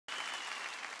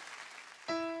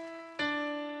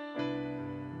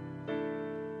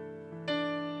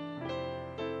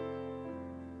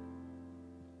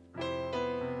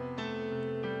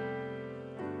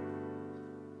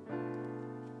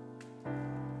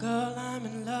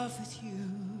love with you.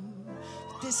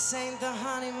 But this ain't the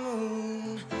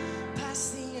honeymoon.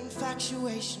 Past the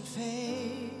infatuation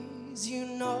phase, you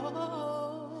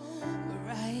know. We're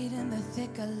right in the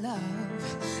thick of love.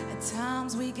 At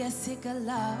times we get sick of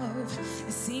love.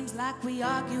 It seems like we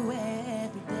argue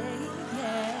every day,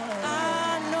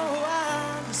 yeah. I know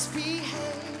I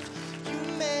misbehaved. You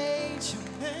made your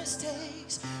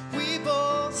mistakes. We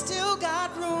both still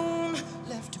got room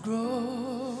left to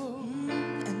grow.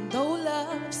 And though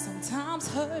love sometimes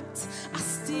hurts, I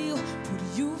still put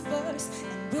you first.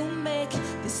 And we'll make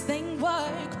this thing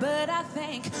work. But I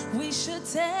think we should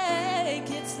take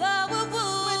it slow.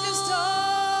 We're just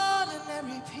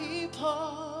ordinary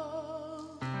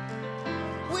people.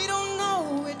 We don't know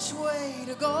which way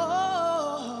to go.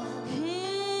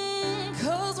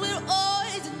 'Cause we're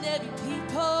ordinary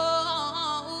people.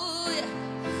 Yeah.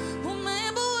 Well,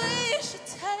 maybe we should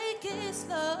take it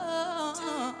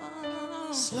slow.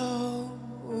 Slow.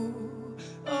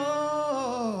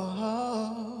 Oh.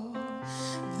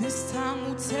 This time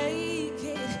we'll take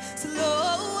it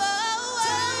slow.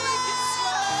 Take it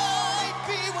slow.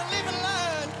 Maybe we'll live and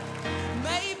learn.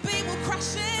 Maybe we'll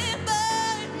crash and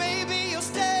burn. Maybe you'll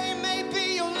stay, maybe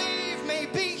you'll leave,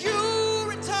 maybe you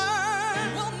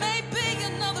return. Well, maybe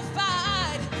another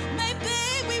fight. Maybe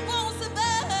we won't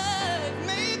survive.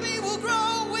 Maybe we'll grow,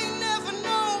 we never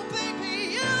know, baby,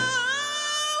 you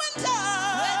and I.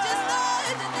 We're just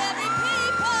ordinary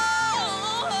people.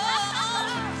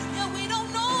 Yeah, we don't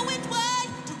know which way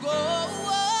to go.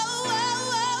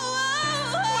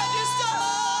 We're just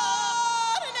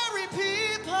ordinary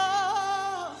people.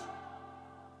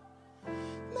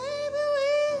 Maybe we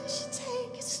should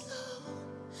take it slow.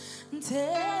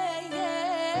 Take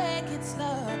it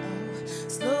slow,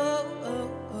 slow.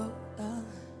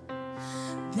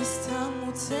 This time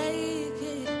we'll take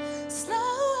it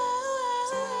slow.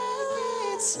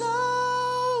 Take it slow.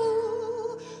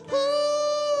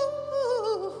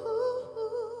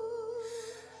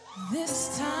 This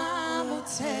time we'll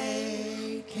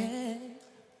take it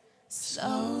slow.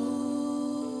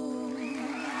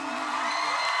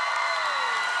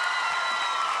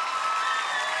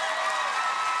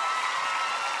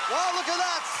 Well, look at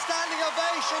that. Standing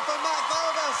ovation for Matt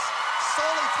Verevis.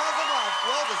 Soli Tesema.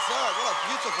 Well deserved. What a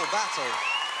beautiful battle.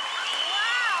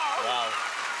 Wow.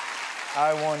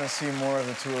 I want to see more of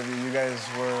the two of you. You guys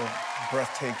were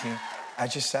breathtaking. I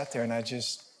just sat there and I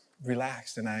just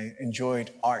relaxed and I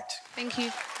enjoyed art. Thank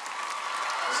you.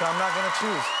 So I'm not going to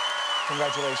choose.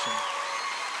 Congratulations.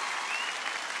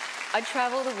 I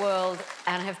travel the world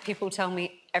and have people tell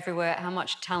me everywhere how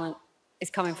much talent is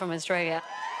coming from Australia.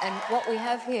 And what we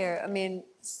have here, I mean,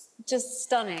 it's just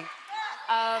stunning.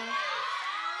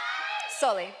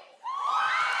 Soli.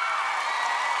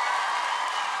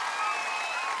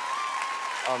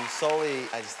 Soli,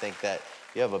 I just think that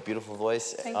you have a beautiful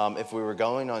voice. If we were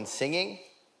going on singing,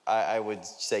 I would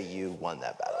say you won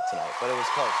that battle tonight, but it was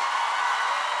close.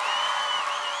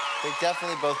 They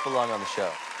definitely both belong on the show.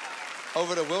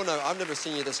 Over to Will now. I've never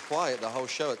seen you this quiet the whole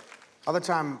show. All the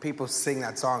time people sing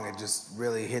that song, it just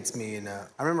really hits me. I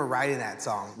remember writing that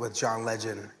song with John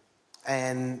Legend,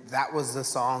 and that was the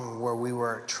song where we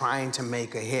were trying to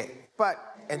make a hit. But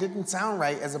it didn't sound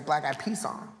right as a Black Eyed Peas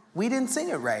song. We didn't sing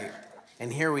it right.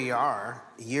 And here we are,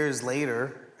 years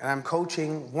later, and I'm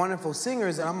coaching wonderful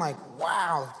singers, and I'm like,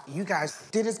 wow, you guys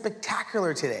did it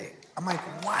spectacular today. I'm like,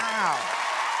 wow.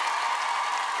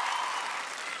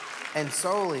 And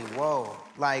Soli, whoa,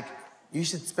 like, you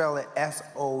should spell it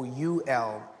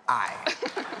S-O-U-L-I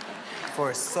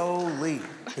for Soli,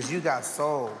 because you got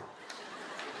soul.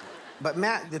 But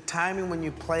Matt, the timing when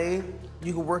you play,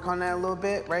 you could work on that a little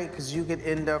bit, right? Because you could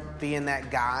end up being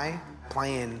that guy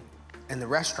playing in the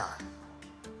restaurant.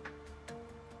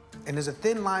 And there's a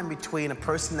thin line between a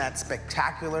person that's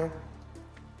spectacular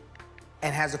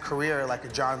and has a career like a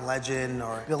John Legend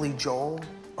or Billy Joel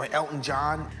or Elton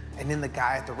John, and then the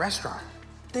guy at the restaurant.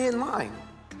 Thin line.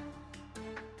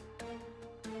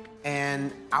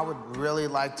 And I would really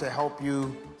like to help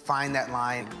you find that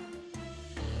line.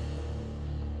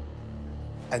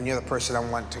 And you're the person I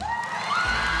want to. Ladies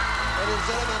and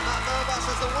gentlemen, Matt Verevis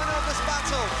is the winner of this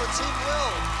battle for Team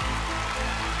Will.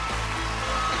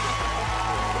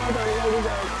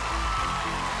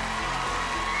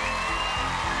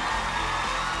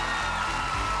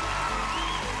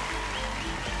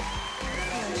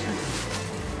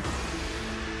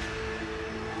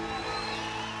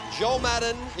 Joel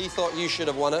Madden, he thought you should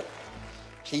have won it.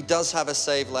 He does have a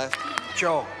save left.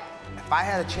 Joel, if I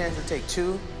had a chance to take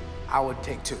two, I would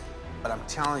take two. But I'm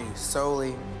telling you,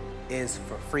 Soli is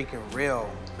for freaking real,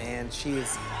 man. She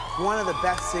is one of the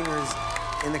best singers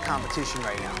in the competition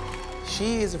right now.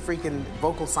 She is a freaking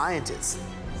vocal scientist.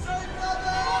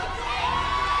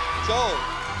 Joel,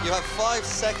 you have 5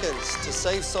 seconds to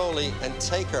save Soli and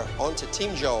take her onto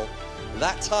Team Joel.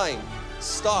 That time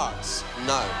starts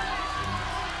now.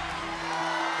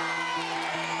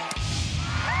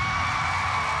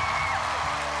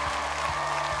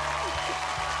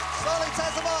 Soli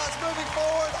Tesema is moving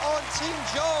forward on Team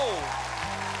Joel.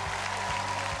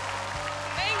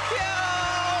 Thank you.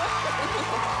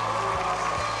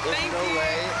 There's no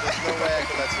way I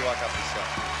could let you walk off the show.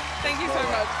 Thank you so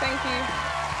much. Thank you.